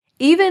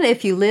Even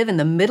if you live in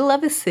the middle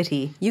of a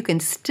city, you can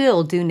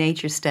still do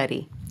nature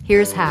study.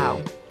 Here's how.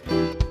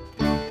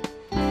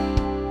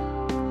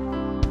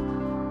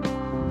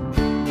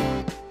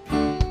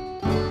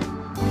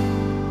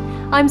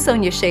 I'm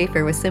Sonia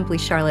Schaefer with Simply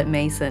Charlotte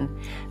Mason.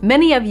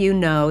 Many of you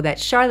know that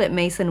Charlotte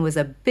Mason was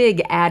a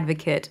big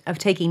advocate of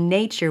taking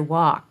nature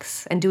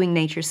walks and doing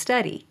nature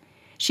study.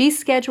 She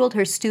scheduled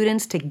her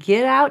students to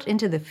get out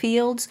into the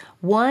fields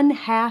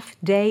 1/2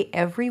 day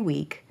every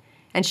week,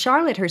 and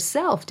Charlotte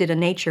herself did a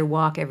nature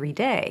walk every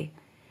day.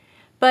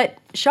 But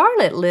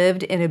Charlotte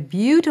lived in a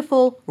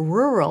beautiful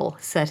rural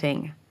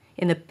setting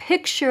in the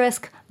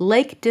picturesque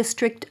Lake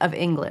District of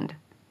England.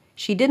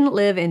 She didn't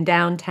live in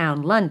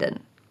downtown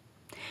London.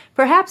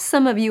 Perhaps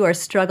some of you are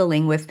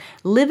struggling with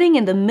living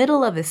in the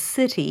middle of a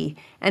city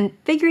and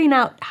figuring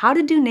out how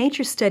to do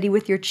nature study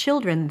with your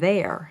children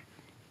there.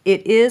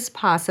 It is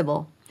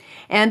possible.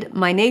 And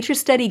my nature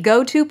study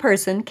go-to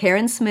person,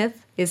 Karen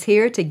Smith, is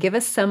here to give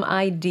us some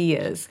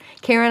ideas.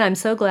 Karen, I'm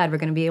so glad we're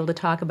going to be able to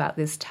talk about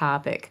this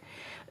topic.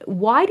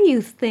 Why do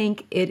you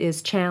think it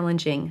is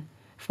challenging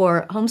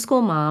for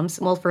homeschool moms,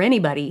 well, for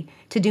anybody,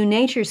 to do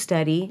nature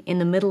study in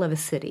the middle of a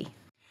city?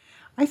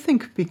 I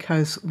think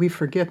because we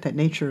forget that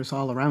nature is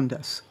all around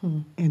us.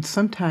 And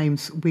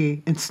sometimes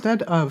we,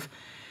 instead of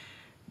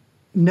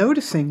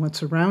noticing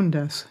what's around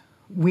us,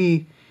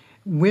 we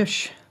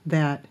wish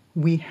that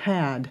we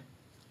had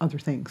other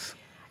things.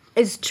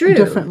 It's true. A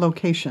different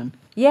location.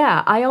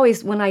 Yeah,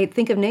 when I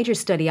think of nature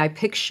study, I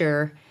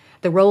picture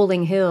the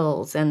rolling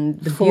hills and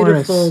the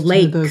Forests, beautiful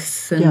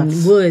lakes and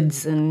yes.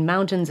 woods and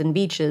mountains and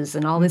beaches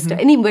and all this stuff.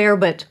 Anywhere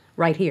but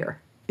right here.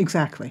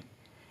 Exactly.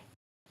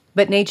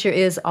 But nature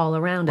is all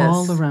around us.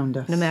 All around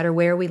us. No matter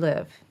where we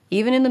live,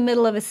 even in the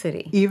middle of a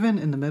city. Even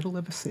in the middle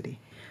of a city.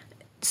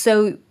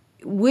 So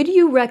would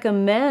you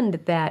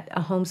recommend that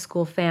a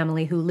homeschool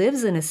family who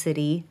lives in a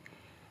city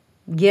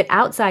get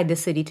outside the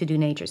city to do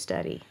nature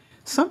study?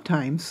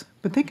 Sometimes,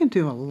 but they can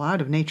do a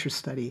lot of nature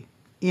study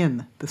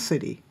in the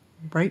city,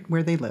 right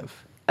where they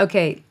live.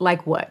 Okay,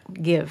 like what?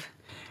 Give.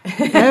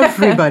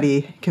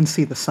 Everybody can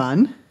see the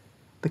sun,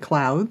 the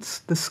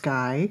clouds, the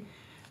sky,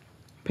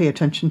 pay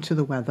attention to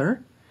the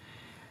weather.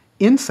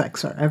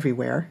 Insects are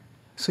everywhere,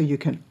 so you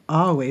can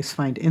always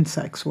find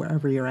insects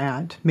wherever you're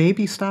at.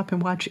 Maybe stop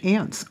and watch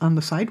ants on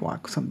the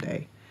sidewalk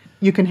someday.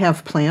 You can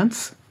have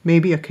plants,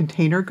 maybe a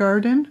container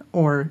garden,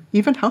 or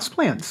even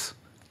houseplants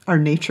are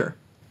nature.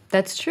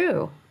 That's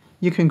true.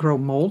 You can grow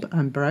mold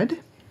on bread.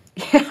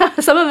 Yeah,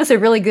 some of us are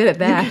really good at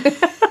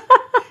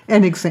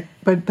that.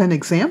 But then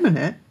examine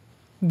it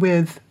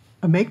with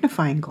a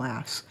magnifying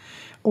glass,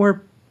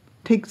 or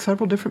take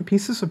several different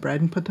pieces of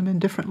bread and put them in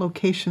different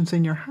locations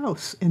in your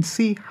house and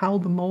see how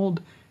the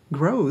mold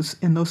grows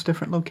in those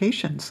different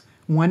locations.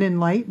 One in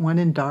light, one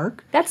in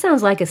dark. That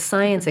sounds like a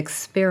science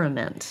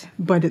experiment.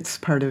 But it's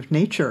part of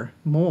nature.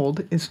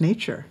 Mold is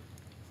nature.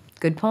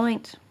 Good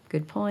point.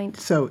 Good point.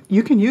 So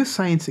you can use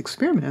science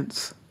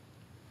experiments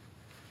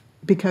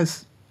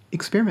because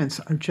experiments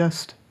are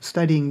just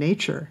studying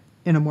nature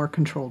in a more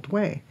controlled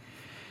way.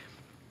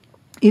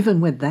 Even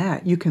with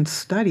that, you can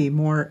study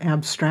more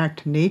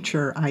abstract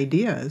nature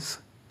ideas,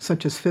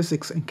 such as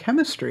physics and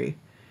chemistry,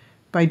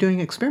 by doing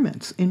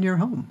experiments in your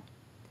home.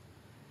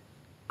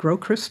 Grow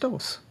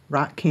crystals,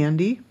 rock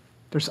candy.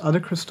 There's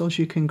other crystals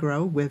you can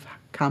grow with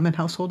common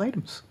household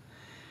items.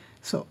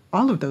 So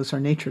all of those are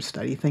nature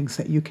study things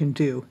that you can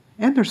do,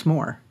 and there's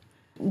more.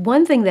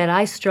 One thing that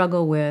I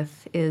struggle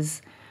with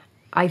is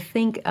I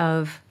think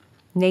of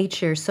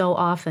nature so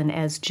often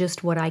as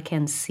just what I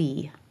can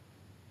see.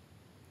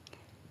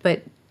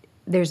 But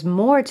there's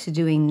more to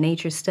doing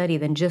nature study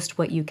than just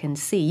what you can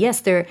see.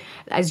 Yes,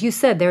 as you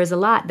said, there is a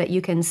lot that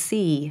you can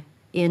see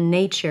in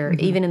nature,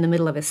 even in the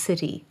middle of a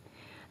city.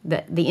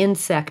 The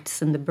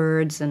insects and the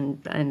birds and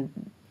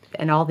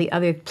all the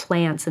other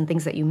plants and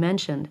things that you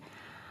mentioned.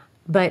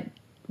 But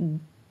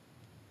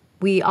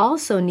we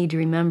also need to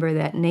remember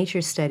that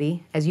nature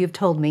study, as you've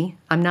told me,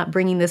 I'm not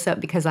bringing this up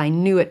because I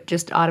knew it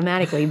just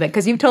automatically, but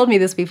because you've told me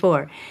this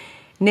before,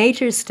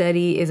 nature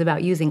study is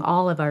about using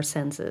all of our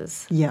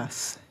senses.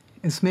 Yes,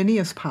 as many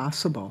as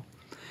possible.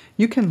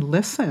 You can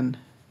listen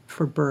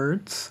for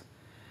birds,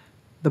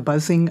 the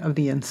buzzing of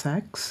the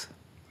insects,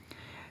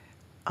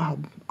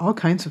 all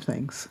kinds of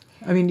things.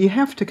 I mean, you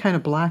have to kind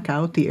of block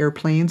out the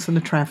airplanes and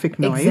the traffic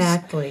noise.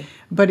 Exactly.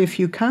 But if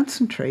you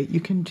concentrate,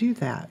 you can do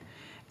that.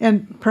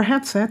 And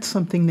perhaps that's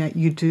something that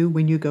you do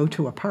when you go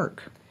to a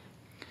park.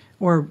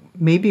 Or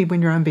maybe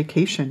when you're on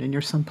vacation and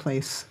you're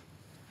someplace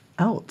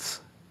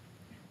else.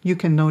 You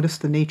can notice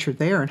the nature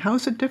there. And how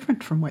is it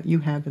different from what you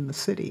have in the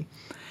city?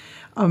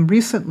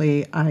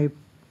 Recently, I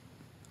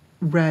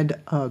read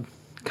a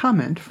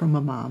comment from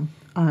a mom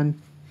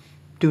on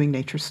doing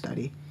nature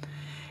study.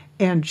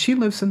 And she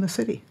lives in the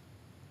city.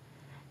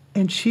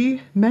 And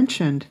she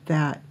mentioned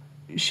that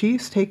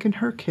she's taken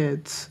her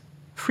kids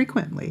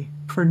frequently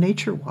for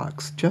nature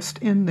walks just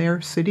in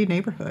their city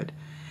neighborhood.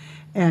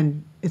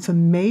 And it's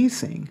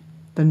amazing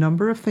the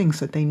number of things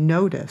that they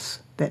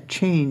notice that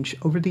change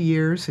over the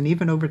years and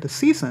even over the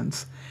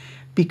seasons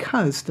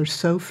because they're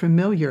so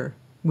familiar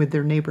with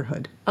their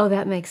neighborhood. Oh,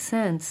 that makes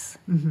sense.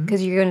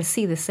 Because you're going to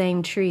see the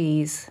same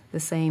trees, the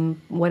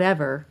same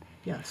whatever.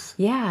 Yes.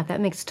 Yeah, that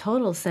makes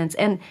total sense.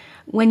 And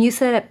when you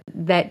said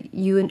that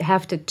you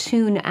have to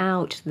tune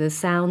out the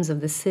sounds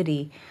of the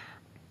city,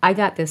 I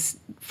got this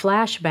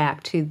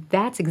flashback to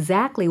that's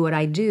exactly what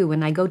I do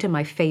when I go to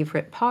my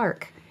favorite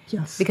park.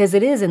 Yes. Because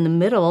it is in the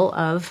middle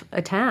of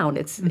a town.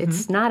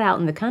 It's not out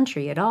in the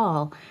country at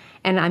all.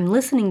 And I'm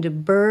listening to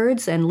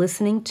birds and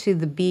listening to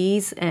the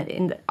bees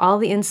and all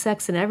the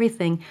insects and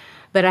everything,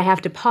 but I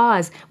have to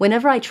pause.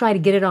 Whenever I try to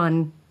get it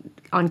on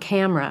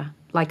camera,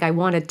 like I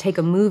want to take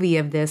a movie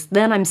of this,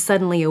 then I'm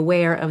suddenly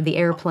aware of the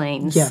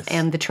airplanes Yes.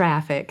 and the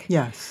traffic.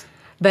 Yes.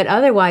 But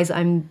otherwise,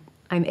 I'm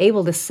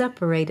able to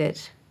separate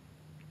it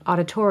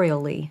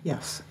auditorially.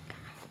 Yes.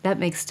 That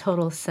makes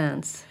total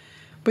sense.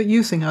 But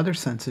using other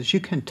senses, you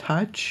can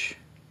touch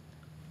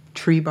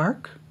tree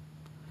bark.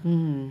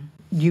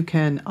 You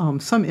can,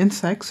 some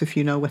insects, if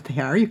you know what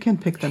they are, you can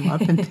pick them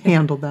up and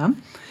handle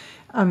them.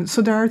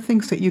 So there are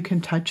things that you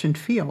can touch and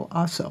feel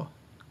also.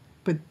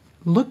 But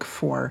look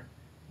for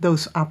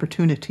those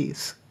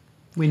opportunities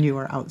when you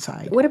are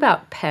outside. What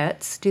about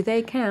pets? Do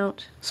they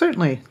count?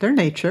 Certainly, they're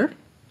nature.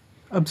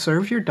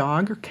 Observe your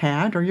dog or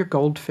cat or your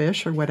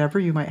goldfish or whatever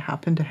you might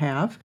happen to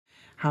have.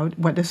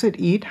 What does it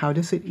eat? How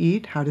does it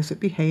eat? How does it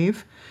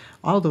behave?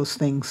 All those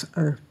things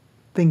are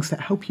things that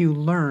help you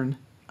learn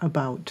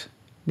about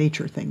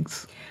nature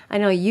things. I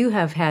know you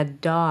have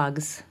had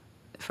dogs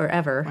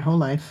forever. My whole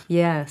life.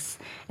 Yes.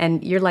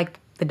 And you're like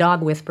the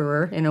dog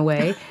whisperer in a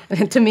way.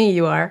 To me,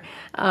 you are.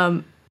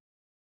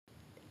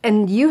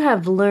 And you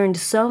have learned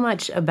so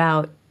much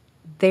about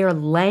their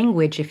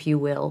language, if you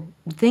will,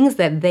 things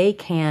that they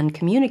can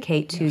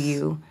communicate to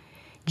you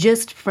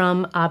just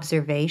from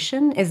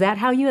observation. Is that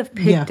how you have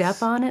picked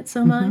up on it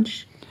so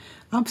much?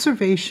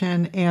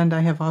 Observation, and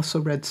I have also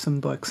read some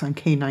books on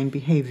canine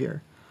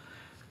behavior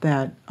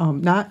that,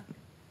 not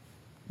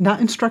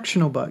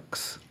instructional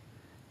books,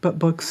 but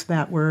books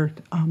that were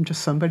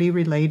just somebody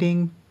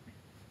relating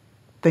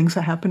things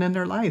that happen in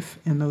their life.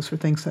 And those were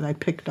things that I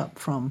picked up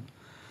from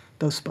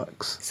those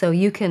books. So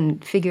you can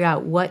figure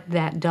out what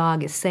that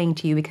dog is saying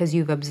to you because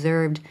you've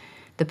observed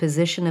the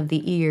position of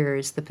the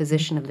ears, the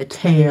position of the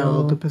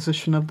tail. The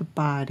position of the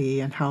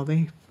body, and how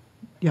they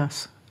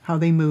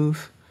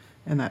move,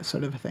 and that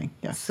sort of a thing.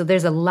 Yes. So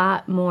there's a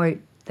lot more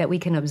that we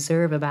can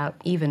observe about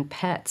even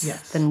pets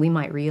Yes. than we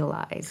might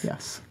realize.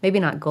 Yes.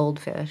 Maybe not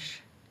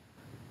goldfish.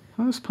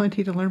 Well, there's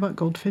plenty to learn about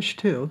goldfish,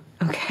 too.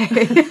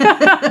 Okay.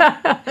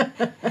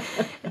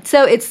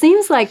 So it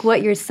seems like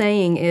what you're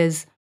saying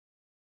is,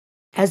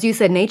 as you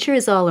said, nature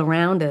is all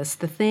around us.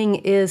 The thing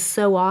is,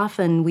 so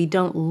often we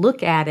don't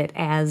look at it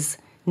as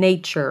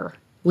nature.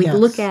 We Yes.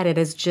 look at it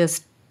as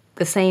just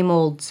the same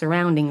old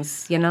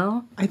surroundings, you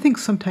know? I think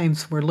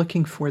sometimes we're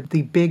looking for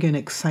the big and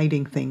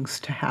exciting things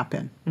to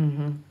happen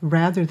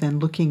rather than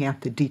looking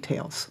at the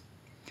details.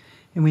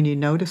 And when you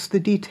notice the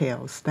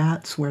details,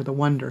 that's where the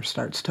wonder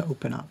starts to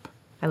open up.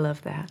 I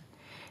love that.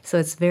 So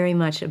it's very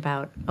much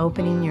about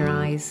opening your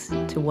eyes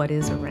to what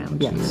is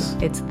around Yes.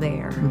 you. It's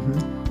there.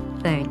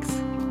 Thanks.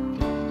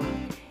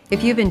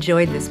 If you've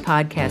enjoyed this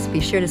podcast, be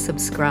sure to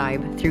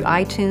subscribe through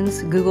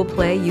iTunes, Google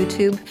Play,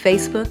 YouTube,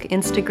 Facebook,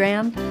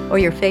 Instagram, or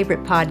your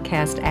favorite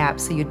podcast app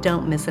so you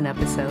don't miss an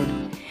episode.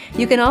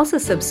 You can also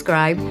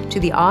subscribe to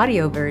the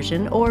audio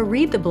version or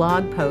read the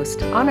blog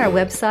post on our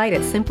website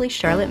at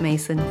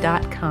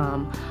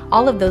simplycharlottemason.com.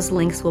 All of those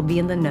links will be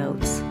in the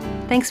notes.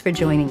 Thanks for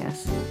joining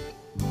us.